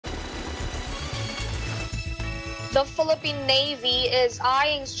The Philippine Navy is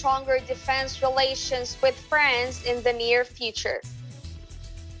eyeing stronger defense relations with France in the near future.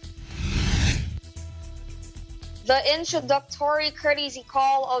 The introductory courtesy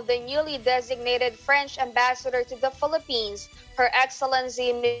call of the newly designated French ambassador to the Philippines, Her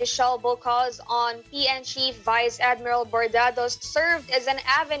Excellency Michele Boccoz, on PN Chief Vice Admiral Bordado, served as an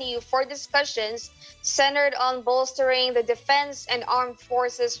avenue for discussions centered on bolstering the defense and armed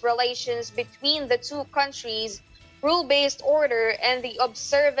forces relations between the two countries, rule-based order, and the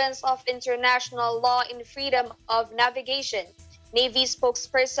observance of international law in freedom of navigation. Navy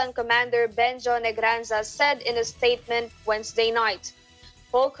spokesperson Commander Benjo Negranza said in a statement Wednesday night.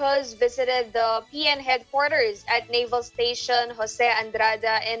 Boccoz visited the PN headquarters at Naval Station Jose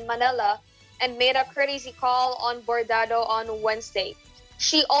Andrada in Manila and made a courtesy call on Bordado on Wednesday.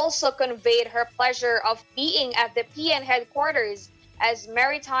 She also conveyed her pleasure of being at the PN headquarters, as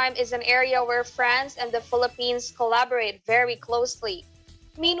maritime is an area where France and the Philippines collaborate very closely.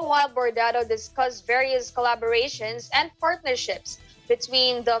 Meanwhile, Bordado discussed various collaborations and partnerships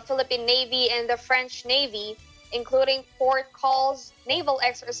between the Philippine Navy and the French Navy, including port calls, naval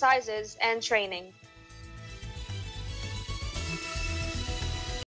exercises, and training.